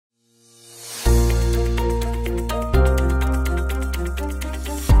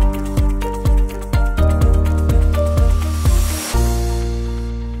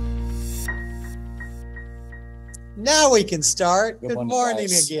Now we can start. Good morning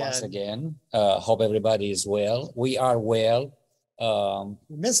guys, again. Once again. Hope everybody is well. We are well.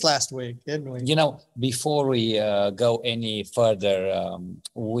 We missed last week, didn't we? You know, before we go any further,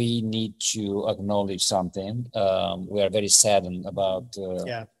 we need to acknowledge something. We are very saddened about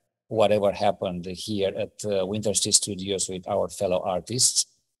whatever happened here at Winter Sea Studios with our fellow artists.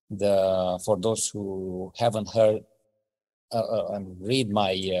 For those who haven't heard and read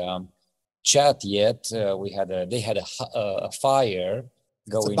my chat yet, they had a fire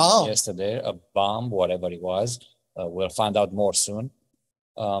going yesterday, a bomb, whatever it was. We'll find out more soon.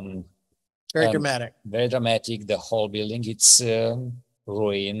 Very dramatic. Very dramatic. The whole building, it's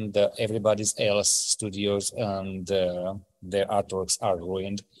ruined. Everybody's else studios and their artworks are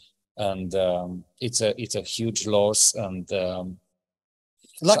ruined, and it's a huge loss. And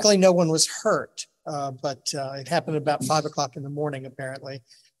luckily, no one was hurt. But it happened about 5 o'clock in the morning. Apparently,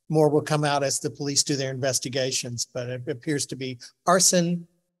 more will come out as the police do their investigations. But it appears to be arson.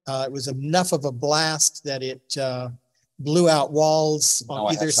 It was enough of a blast that it blew out walls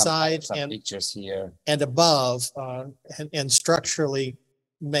on either side and pictures here and above, and structurally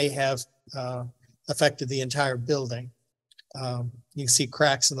may have affected the entire building. You can see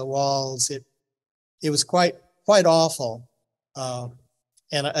cracks in the walls. It was quite awful.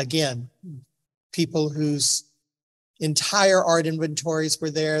 And again, people whose entire art inventories were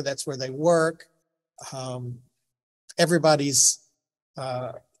there. That's where they work. Everybody's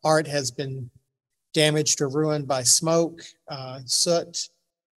art has been damaged or ruined by smoke, soot.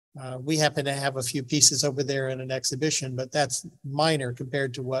 We happen to have a few pieces over there in an exhibition, but that's minor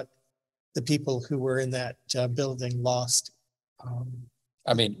compared to what the people who were in that building lost.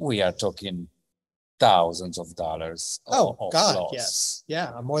 I mean, we are talking thousands of dollars. Of God, loss. Yes.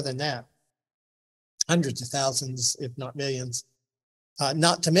 Yeah, more than that. Hundreds of thousands, if not millions.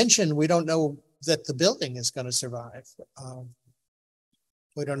 Not to mention, we don't know that the building is going to survive.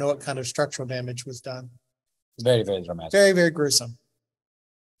 We don't know what kind of structural damage was done. Very, very dramatic. Very, very gruesome.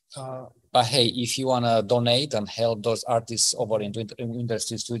 But hey, if you want to donate and help those artists over in Winter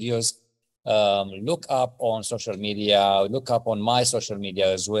Sea Studios, look up on social media, look up on my social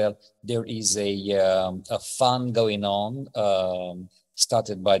media as well. There is a fund going on,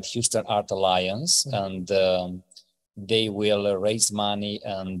 started by the Houston Art Alliance, and they will raise money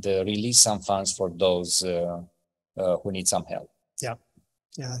and release some funds for those who need some help. Yeah.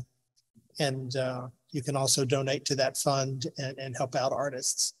 And you can also donate to that fund and help out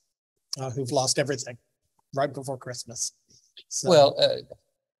artists who've lost everything right before Christmas. So, well,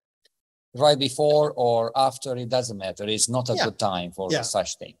 right before or after, it doesn't matter. It's not a good time for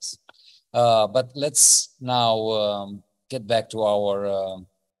such things. But let's now get back to our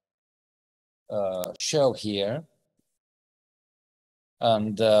show here.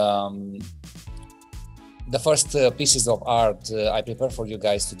 And the first pieces of art I prepared for you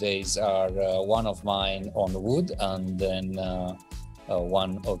guys today are one of mine on wood, and then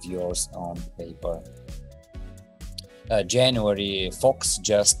one of yours on paper. January Fox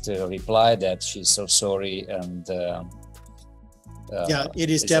just replied that she's so sorry, and it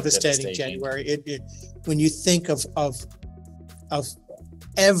is devastating. January. When you think of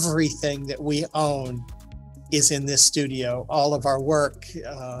everything that we own is in this studio, all of our work,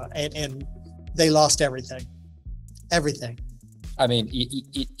 and they lost everything. I mean,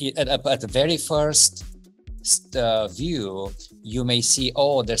 at the very first view, you may see,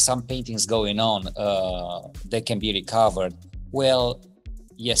 oh, there's some paintings going on. They can be recovered. Well,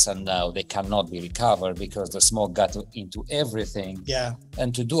 yes and no, they cannot be recovered because the smoke got into everything. Yeah.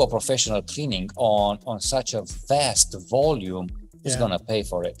 And to do a professional cleaning on such a vast volume is going to pay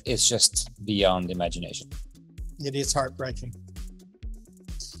for it. It's just beyond imagination. It is heartbreaking.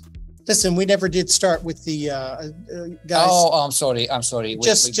 Listen, we never did start with the guys. Oh, I'm sorry.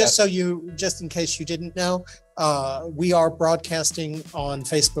 Just in case you didn't know, we are broadcasting on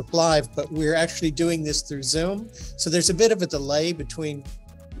Facebook Live, but we're actually doing this through Zoom. So there's a bit of a delay between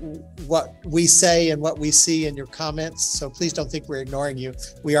what we say and what we see in your comments. So please don't think we're ignoring you.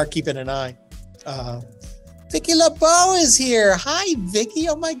 We are keeping an eye. Vicky LeBeau is here. Hi, Vicky.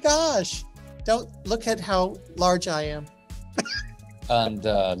 Oh my gosh. Don't look at how large I am. And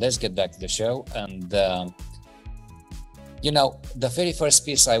let's get back to the show. And the very first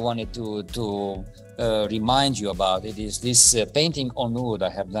piece I wanted to remind you about it is this painting on wood I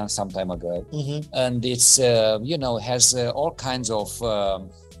have done some time ago. And it's has all kinds of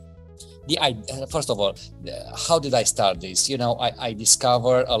first of all, how did I start this? I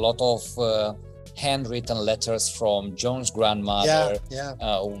discovered a lot of handwritten letters from John's grandmother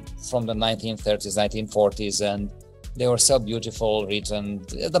from the 1930s, 1940s, and they were so beautiful written.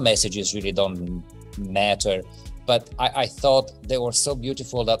 The messages really don't matter. but I thought they were so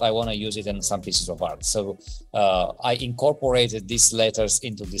beautiful that I want to use it in some pieces of art. So I incorporated these letters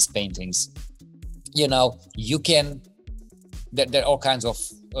into these paintings. You know, you can, there are all kinds of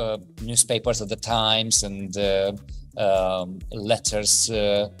newspapers at the times and letters.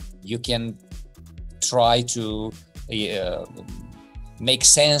 You can try to make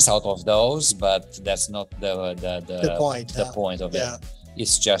sense out of those, but that's not the point of it.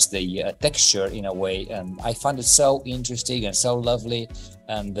 It's just the texture in a way, and I found it so interesting and so lovely,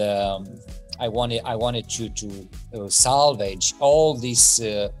 and I wanted to salvage all these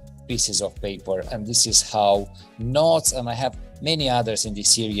pieces of paper, and this is how notes, and I have many others in this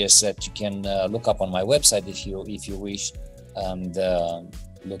series that you can look up on my website if you wish, and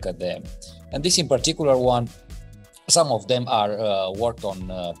look at them. And this in particular one, some of them are worked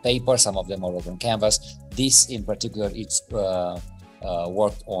on paper, some of them are worked on canvas. This in particular, it's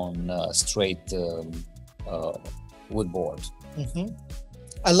worked on straight wood board.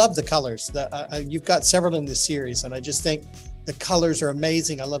 I love the colors. You've got several in this series, and I just think the colors are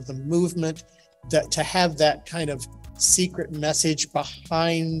amazing. I love the movement, to have that kind of secret message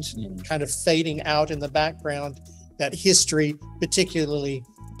behind, kind of fading out in the background. That history, particularly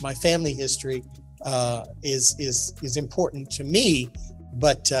my family history, is important to me,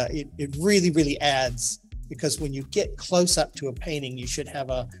 but it really adds, because when you get close up to a painting, you should have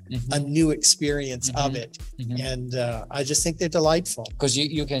a new experience of it. And I just think they're delightful. Because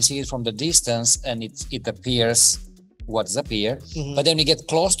you can see it from the distance, and it appears what's up here, but then you get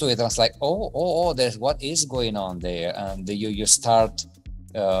close to it, and it's like, oh, there's what is going on there, and you start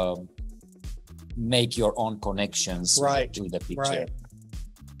make your own connections to the picture.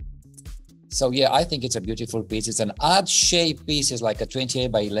 So yeah, I think it's a beautiful piece. It's an odd shape piece. It's like a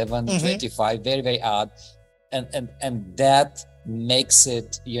 28 by 11, 25, very odd. And that makes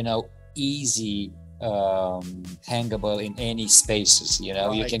it, you know, easy, hangable in any spaces. You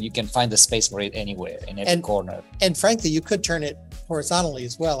know, you can find the space for it anywhere, in every corner. And frankly, you could turn it horizontally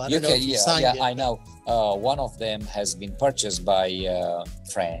as well. I don't know if you signed it. I know. One of them has been purchased by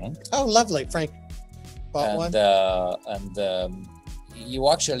Frank. Oh, lovely. Frank bought one. And you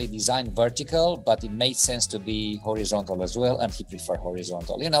actually designed vertical, but it made sense to be horizontal as well, and he preferred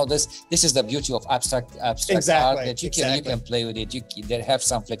horizontal. You know, this is the beauty of abstract art, that you can play with it. They have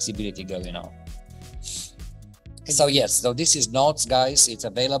some flexibility going on. So yes, so this is Notes, guys. It's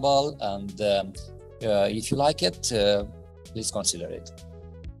available, and if you like it, please consider it.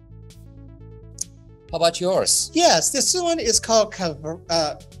 How about yours? Yes, this one is called Kvadrat.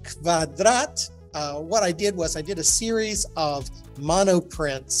 What I did was I did a series of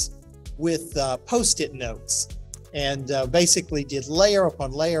monoprints with Post-it notes, and basically did layer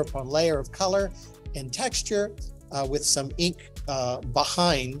upon layer upon layer of color and texture with some ink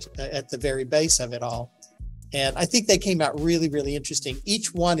behind at the very base of it all. And I think they came out really interesting.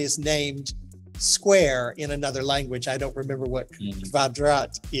 Each one is named square in another language. I don't remember what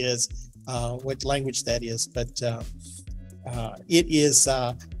Kvadrat is, what language that is, but it is,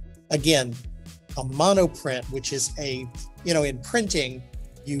 again, a monoprint, which is in printing,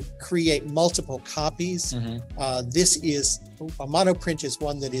 you create multiple copies. This is, a monoprint is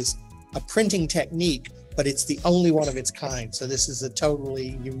one that is a printing technique, but it's the only one of its kind. So this is a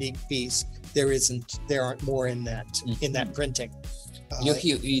totally unique piece. There aren't more in that printing.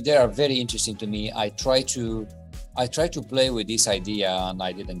 They are very interesting to me. I try to play with this idea, and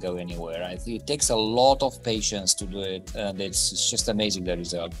I didn't go anywhere. I think it takes a lot of patience to do it, and it's just amazing, the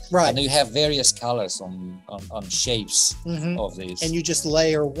result. And you have various colors on shapes of this. And you just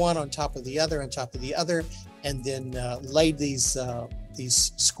layer one on top of the other, and then lay these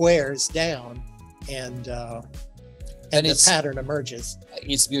squares down, and the pattern emerges.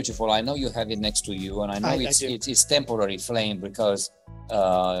 It's beautiful. I know you have it next to you, and I know it's temporary frame, because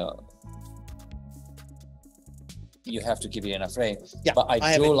you have to keep it in a frame. But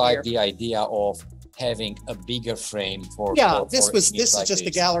I do like the idea of having a bigger frame for. This is just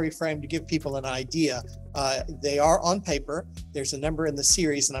a gallery frame to give people an idea. They are on paper. There's a number in the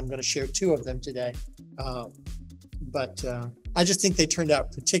series, and I'm going to share 2 of them today. But I just think they turned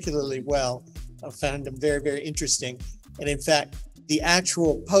out particularly well. I found them very interesting. And in fact, the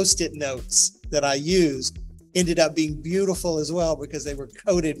actual Post-it notes that I used ended up being beautiful as well, because they were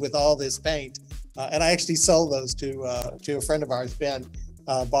coated with all this paint. And I actually sold those to a friend of ours. Ben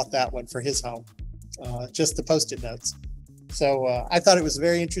bought that one for his home, just the Post-it notes. So I thought it was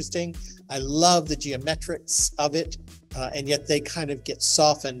very interesting. I love the geometrics of it, and yet they kind of get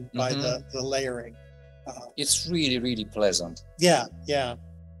softened by the layering. It's really pleasant. Yeah.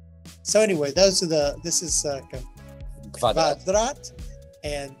 So anyway, this is Kvadrat,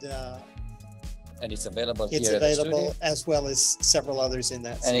 and And it's available it's here available at the as well as several others in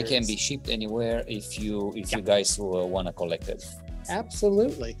that and series. it can be shipped anywhere if you guys want to collect it.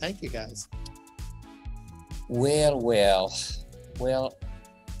 Absolutely. Thank you, guys. Well,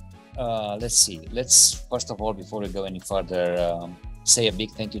 let's see. Let's first of all, before we go any further, say a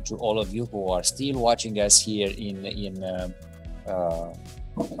big thank you to all of you who are still watching us here in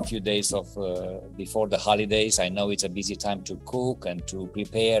a few days of before the holidays. I know it's a busy time to cook and to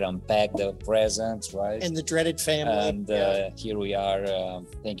prepare and pack the presents, right? And the dreaded family. And here we are.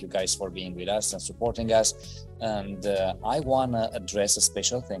 Thank you guys for being with us and supporting us. And I want to address a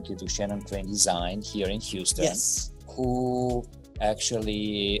special thank you to Shannon Crane Design here in Houston, yes, who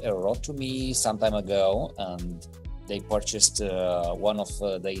actually wrote to me some time ago, and they purchased one of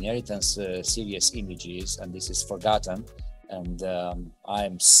the Inheritance series images, and this is Forgotten. And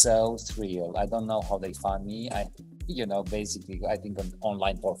I'm so thrilled. I don't know how they found me. Basically, I think an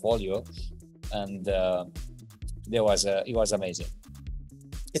online portfolio, and it was amazing.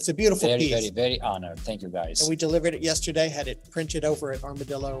 It's a beautiful piece. Very, very honored. Thank you, guys. And we delivered it yesterday. Had it printed over at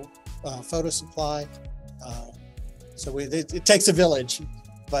Armadillo Photo Supply. So it takes a village,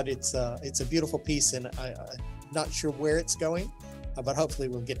 but it's a beautiful piece, and I'm not sure where it's going, but hopefully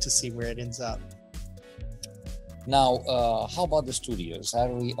we'll get to see where it ends up. Now, how about the studios? Are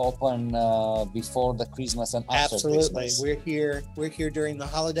we open before the Christmas and after Absolutely. Christmas? We're here during the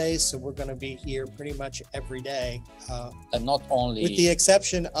holidays, so we're going to be here pretty much every day. And not only... with the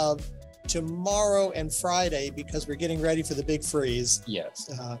exception of tomorrow and Friday, because we're getting ready for the big freeze.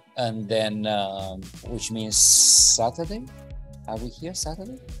 Yes. And then, which means Saturday? Are we here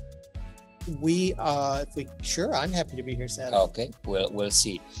Saturday? Sure, I'm happy to be here Saturday. Okay, we'll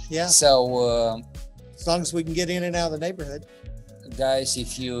see. Yeah. So... as long as we can get in and out of the neighborhood. Guys,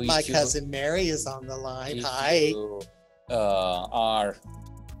 if you... My cousin Mary is on the line. Hi. If you are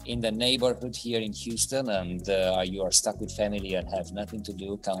in the neighborhood here in Houston and you are stuck with family and have nothing to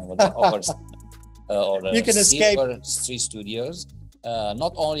do, come over you can escape Silver Street Studios.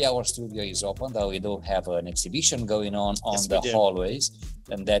 Not only our studio is open, though we do have an exhibition going on yes, the hallways,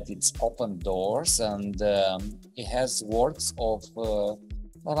 and that it's open doors, and it has works of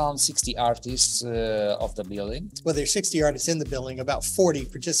around 60 artists of the building. Well, there's 60 artists in the building. About 40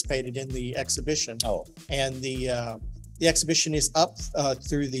 participated in the exhibition. Oh. And the exhibition is up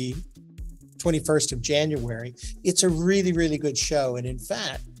through the 21st of January. It's a really, really good show. And in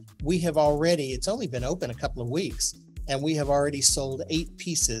fact, we have already, it's only been open a couple of weeks, and we have already sold 8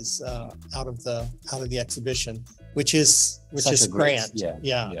 pieces out of the exhibition, which is grand.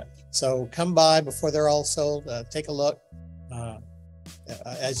 Yeah. So come by before they're all sold. Take a look.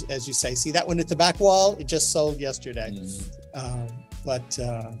 As you say, see that one at the back wall? It just sold yesterday. But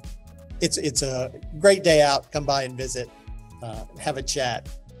it's a great day out. Come by and visit, have a chat.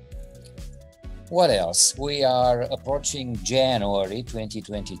 What else? We are approaching January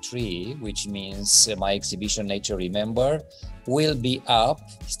 2023, which means my exhibition Nature Remember will be up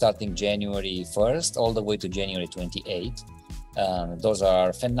starting January 1st all the way to January 28th. Those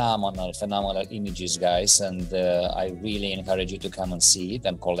are phenomenal images, guys, and I really encourage you to come and see it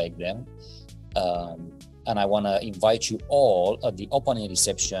and collect them. And I want to invite you all at the opening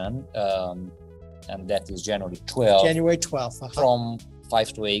reception, and that is January 12th. January 12th. From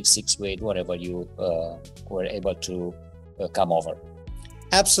 5 to 8, 6 to 8, whatever you were able to come over.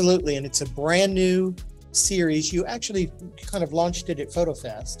 Absolutely, and it's a brand new series. You actually kind of launched it at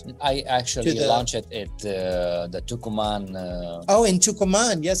PhotoFest. I actually launched it at the Tucumán. In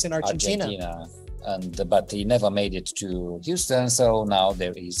Tucumán, yes, in Argentina. But he never made it to Houston, so now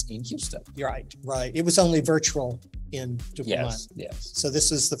there is in Houston. Right. It was only virtual in Tucumán. Yes. So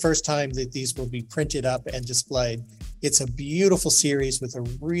this is the first time that these will be printed up and displayed. It's a beautiful series with a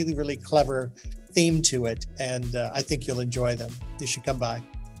really, really clever theme to it, and I think you'll enjoy them. You should come by.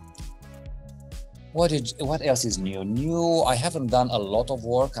 What else is new? I haven't done a lot of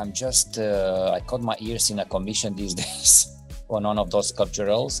work. I'm just I caught my ears in a commission these days on one of those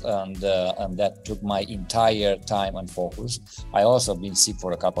sculpturals, and that took my entire time and focus. I also been sick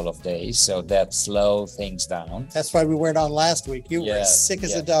for a couple of days, so that slowed things down. That's why we weren't on last week. You were sick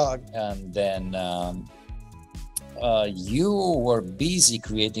as a dog. And then you were busy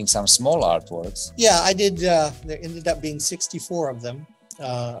creating some small artworks. Yeah, I did. There ended up being 64 of them.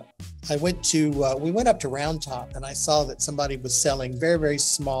 We went up to Round Top, and I saw that somebody was selling very, very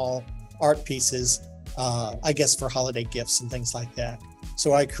small art pieces, I guess for holiday gifts and things like that.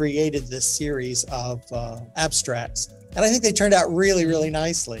 So I created this series of abstracts, and I think they turned out really, really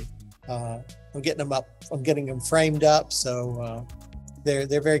nicely. I'm getting them up. I'm getting them framed up, so they're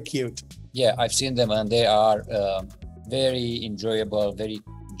very cute. Yeah, I've seen them, and they are very enjoyable, very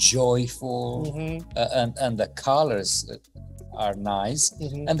joyful, and the colors are nice,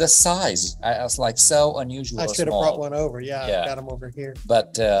 and the size I was like so unusual. I should have brought one over. Yeah, I got them over here.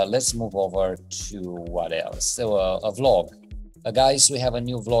 But let's move over to what else. So a vlog. Guys, we have a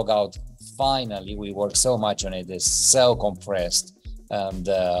new vlog out. Finally, we worked so much on it. It's so compressed, and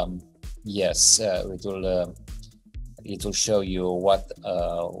yes, it will show you what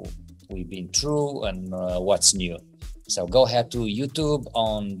we've been through and what's new. So go ahead to YouTube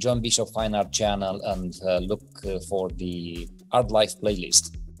on John Bishop Fine Art channel and look for the Art Life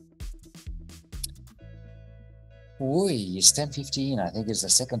playlist. It's 10:15. I think it's the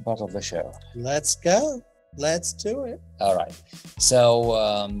second part of the show. Let's go. Let's do it. All right. So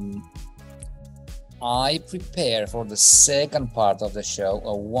I prepare for the second part of the show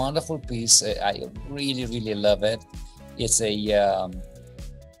a wonderful piece. I really, really love it. It's a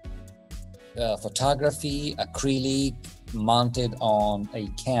photography, acrylic, mounted on a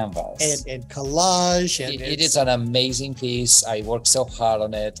canvas. And collage. And it is an amazing piece. I worked so hard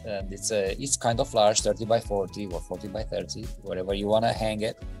on it, and it's kind of large, 30 by 40 or 40 by 30, wherever you want to hang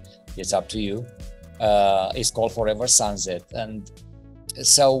it. It's up to you. It's called Forever Sunset. And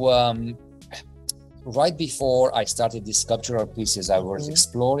so right before I started these sculptural pieces, I was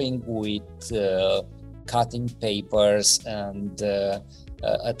exploring with cutting papers, and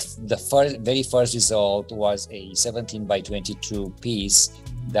at the very first result was a 17 by 22 piece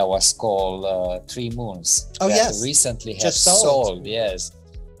that was called 3 Moons. Oh, yes. Recently has sold. Yes.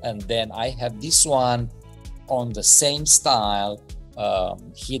 And then I have this one on the same style,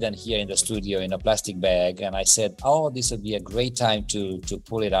 hidden here in the studio in a plastic bag, and I said, oh, this would be a great time to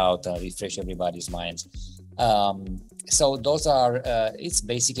pull it out and refresh everybody's minds. So those are it's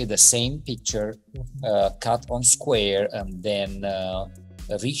basically the same picture cut on square, and then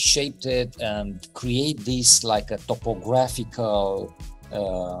reshaped it and create this like a topographical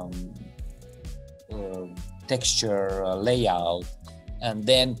texture layout. And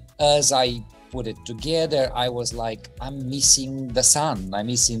then as I put it together, I was like, I'm missing the sun, I'm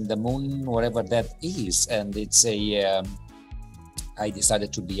missing the moon, whatever that is. And it's I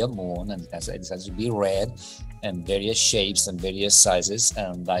decided to be a moon, and I decided to be red, and various shapes and various sizes,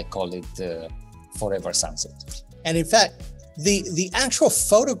 and I call it Forever Sunset. And in fact, the actual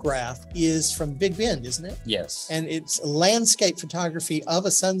photograph is from Big Bend, isn't it? Yes. And it's landscape photography of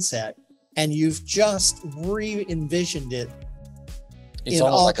a sunset, and you've just re-envisioned it in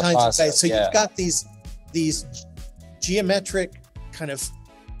all like kinds of ways. So you've got these geometric kind of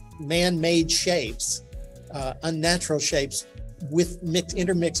man-made shapes, unnatural shapes,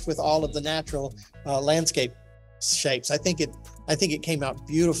 intermixed with all of the natural landscape shapes. I think it came out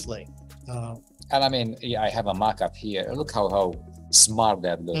beautifully. And I mean, I have a mock-up here. Look how smart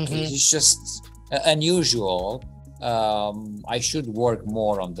that looks. It's just unusual. I should work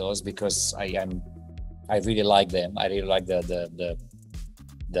more on those because I really like them. I really like the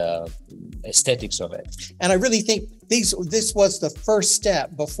aesthetics of it. And I really think this was the first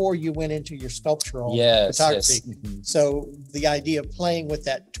step before you went into your sculptural photography. Yes. So the idea of playing with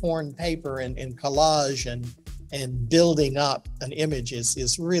that torn paper and collage and building up an image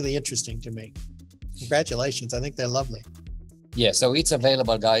is really interesting to me. Congratulations. I think they're lovely. Yeah, so it's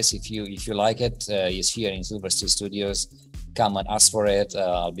available, guys. If you like it, it's here in Silver Steel Studios. Come and ask for it.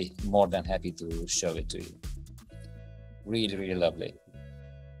 I'll be more than happy to show it to you. Really, really lovely.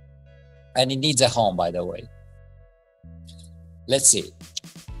 And it needs a home, by the way. Let's see.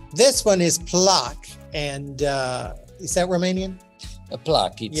 This one is Plak, and is that Romanian? A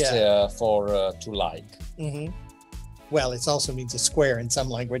Plak, it's for to like. Well, it also means a square in some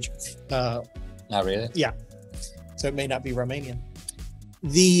language. Not really? Yeah. So it may not be Romanian.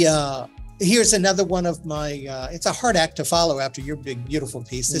 Here's another one of my, it's a hard act to follow after your big, beautiful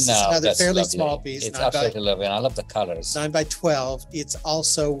piece. This is another fairly small piece. It's absolutely lovely, and I love the colors. 9 by 12. It's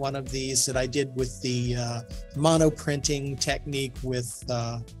also one of these that I did with the mono printing technique with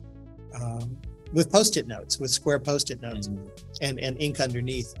Post-it notes, with square Post-it notes and ink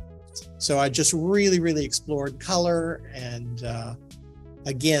underneath. So I just really, really explored color and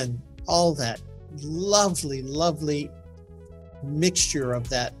again, all that lovely, lovely mixture of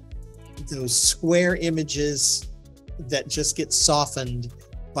those square images that just get softened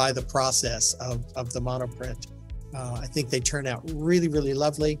by the process of the monoprint. I think they turn out really, really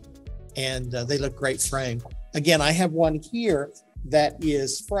lovely, and they look great framed. Again, I have one here that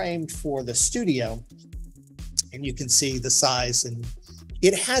is framed for the studio, and you can see the size, and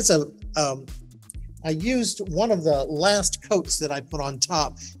it has I used one of the last coats that I put on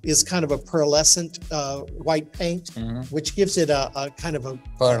top is kind of a pearlescent white paint, which gives it a kind of a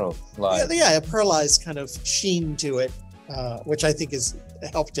pearlized. A pearlized kind of sheen to it, which I think is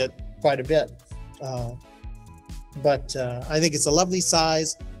helped it quite a bit. But I think it's a lovely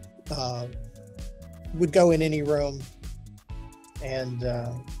size. Would go in any room, and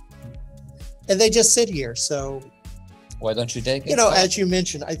they just sit here. So why don't you take it? You know, as you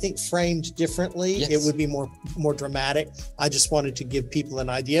mentioned, I think framed differently, yes, it would be more dramatic. I just wanted to give people an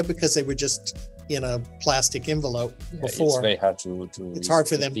idea because they were just in a plastic envelope before. It's very hard to it's hard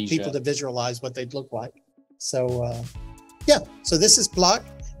for people to visualize what they'd look like. So yeah, so this is block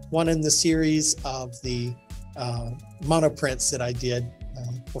one in the series of the monoprints that I did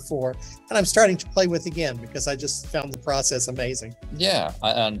before, and I'm starting to play with again because I just found the process amazing. Yeah,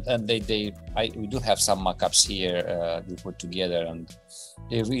 and we do have some mock-ups here we put together, and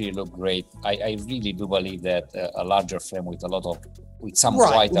they really look great. I really do believe that a larger frame with some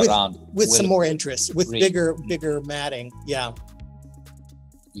white around with some more interest, with bigger matting. Yeah.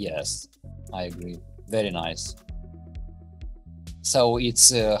 Yes, I agree. Very nice. So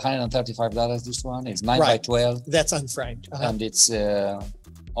it's $135. This one it's 9 by 12. That's unframed, and it's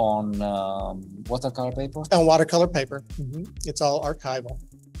on watercolor paper. On watercolor paper. It's all archival.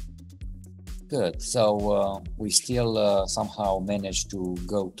 Good. So we still somehow managed to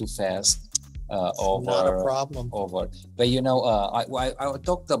go too fast. Not a problem. But you know, I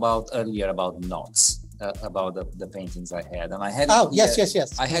talked about earlier about knots. About the paintings I had, and I had. Oh,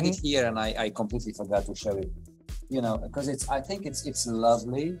 yes. I had it here, and I completely forgot to show it. You know, because I think it's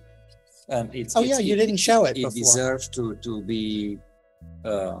lovely, and it's. Oh yeah, you didn't show it. It deserves to be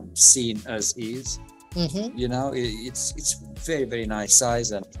seen as is. You know, it's very, very nice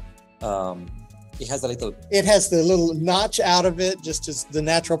size, and it has a little. It has the little notch out of it, just as the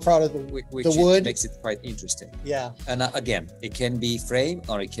natural part of the wood. Makes it quite interesting. Yeah. And again, it can be framed,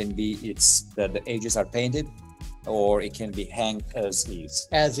 or it can be the edges are painted, or it can be hanged as is.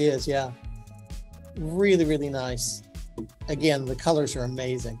 As is, yeah. Really, really nice. Again, the colors are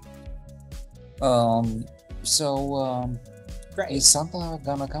amazing. Great. Is Santa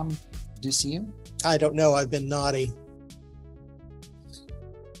gonna come this year? I don't know. I've been naughty.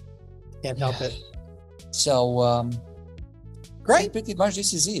 Can't help it. So great. Pretty much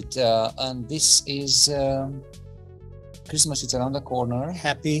this is it. And this is Christmas. It's around the corner.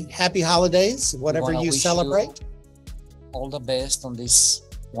 Happy holidays, whatever you celebrate. All the best on this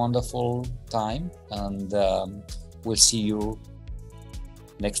wonderful time, and we'll see you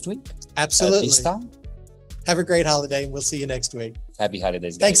next week. Absolutely. At this time. Have a great holiday, and we'll see you next week. Happy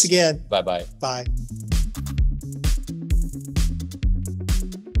holidays, guys. Thanks again. Bye-bye. Bye.